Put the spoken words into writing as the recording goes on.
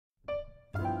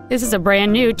This is a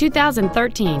brand new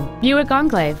 2013 Buick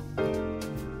Enclave.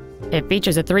 It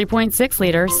features a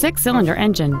 3.6-liter six-cylinder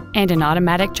engine and an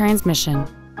automatic transmission.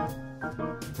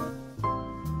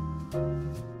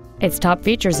 Its top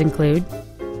features include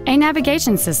a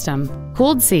navigation system,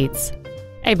 cooled seats,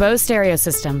 a Bose stereo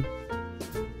system,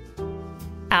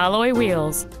 alloy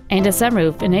wheels, and a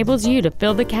sunroof enables you to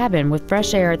fill the cabin with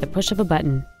fresh air at the push of a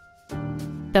button.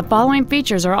 The following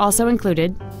features are also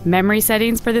included: memory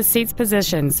settings for the seat's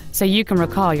positions so you can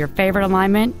recall your favorite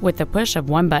alignment with the push of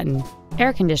one button,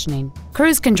 air conditioning,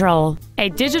 cruise control, a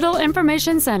digital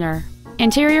information center,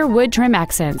 interior wood trim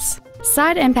accents,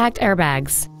 side impact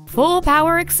airbags, full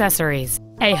power accessories,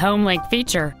 a home link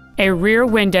feature, a rear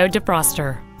window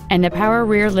defroster, and the power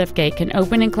rear liftgate can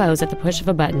open and close at the push of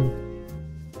a button.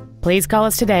 Please call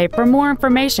us today for more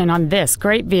information on this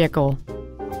great vehicle.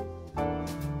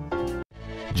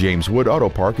 James Wood Auto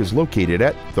Park is located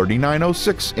at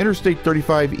 3906 Interstate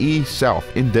 35E South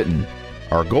in Denton.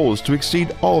 Our goal is to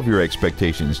exceed all of your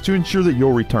expectations to ensure that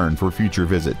you'll return for future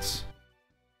visits.